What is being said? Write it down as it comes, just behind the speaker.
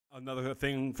Another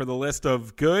thing for the list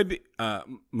of good,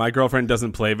 my girlfriend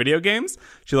doesn't play video games.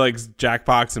 She likes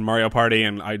Jackbox and Mario Party,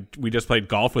 and we just played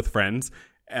golf with friends.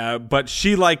 But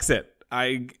she likes it.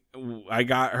 I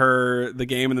got her the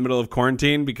game in the middle of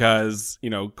quarantine because,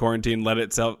 quarantine lent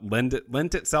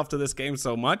itself to this game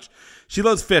so much. She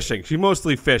loves fishing. She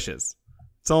mostly fishes.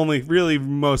 It's only really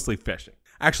mostly fishing.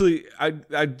 Actually,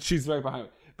 she's right behind me.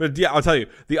 But yeah, I'll tell you,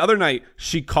 the other night,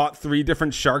 she caught 3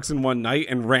 different sharks in one night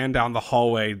and ran down the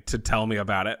hallway to tell me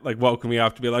about it. Like, woke me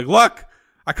up to be like, look,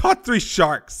 I caught 3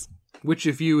 sharks. Which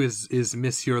of you is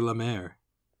Monsieur Lemaire?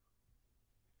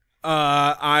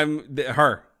 I'm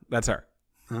her. That's her.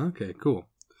 Okay, cool.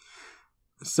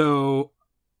 So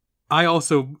I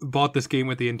also bought this game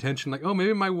with the intention, like, oh,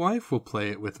 maybe my wife will play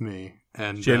it with me.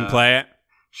 And she didn't play it?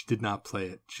 She did not play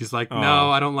it. She's like,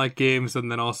 no, I don't like games.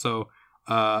 And then also,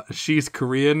 she's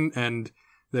Korean, and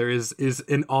there is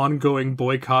an ongoing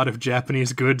boycott of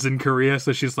Japanese goods in Korea.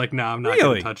 So she's like, no, I'm not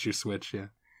going to touch your Switch. Yeah.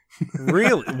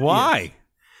 Really? Why?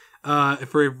 Yes.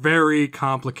 For very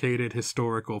complicated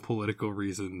historical, political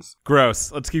reasons.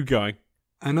 Gross. Let's keep going.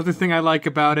 Another thing I like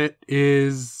about it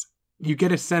is you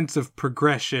get a sense of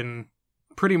progression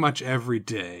pretty much every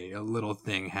day. A little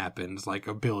thing happens, like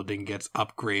a building gets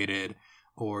upgraded,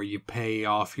 or you pay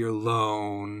off your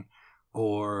loan,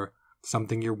 or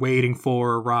something you're waiting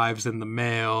for arrives in the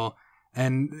mail.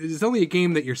 And it's only a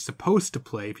game that you're supposed to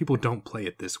play. People don't play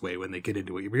it this way when they get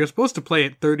into it. You're supposed to play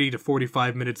it 30 to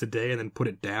 45 minutes a day and then put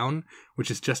it down, which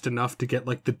is just enough to get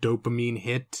like the dopamine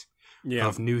hit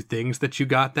of new things that you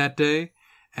got that day.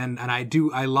 And I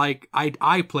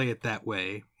play it that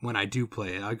way when I do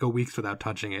play it. I go weeks without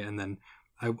touching it, and then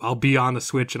I'll be on the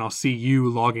Switch and I'll see you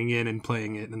logging in and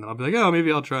playing it, and then I'll be like, oh, maybe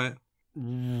I'll try it.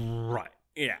 Right.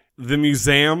 Yeah. The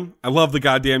museum. I love the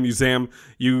goddamn museum.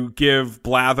 You give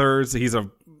Blathers, he's a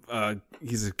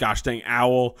gosh dang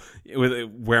owl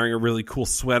wearing a really cool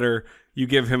sweater. You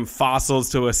give him fossils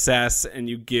to assess, and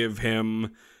you give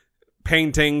him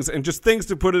paintings and just things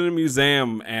to put in a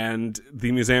museum. And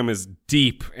the museum is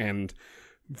deep and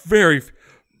very,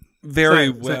 very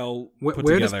well put together.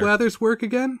 Where does Blathers work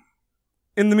again?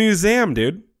 In the museum,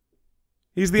 dude.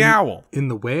 He's the owl. In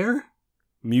the where?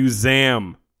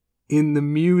 Museum. In the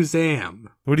museum.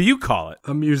 What do you call it?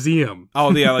 A museum. Oh,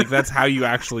 yeah, like that's how you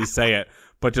actually say it.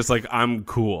 But just like, I'm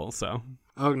cool, so.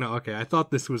 Oh, no, okay. I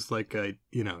thought this was like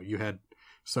you had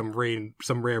some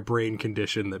rare brain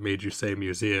condition that made you say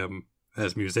museum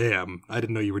as museum. I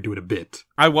didn't know you were doing a bit.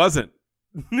 I wasn't.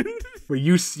 Where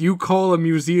you call a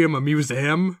museum a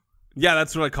museum? Yeah,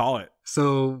 that's what I call it.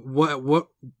 So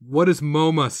what does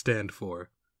MoMA stand for?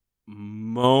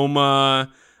 MoMA,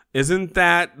 isn't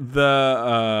that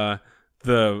the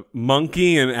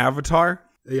monkey in Avatar?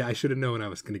 Yeah, I should have known I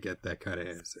was going to get that kind of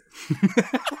answer.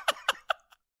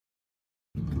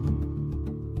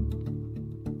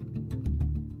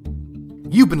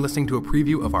 You've been listening to a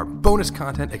preview of our bonus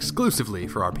content exclusively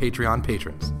for our Patreon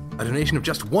patrons. A donation of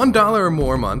just $1 or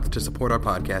more a month to support our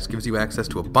podcast gives you access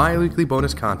to a bi-weekly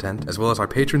bonus content, as well as our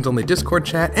patrons-only Discord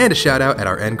chat and a shout-out at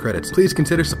our end credits. Please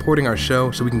consider supporting our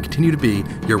show so we can continue to be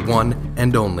your one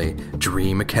and only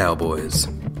Dream Cowboys.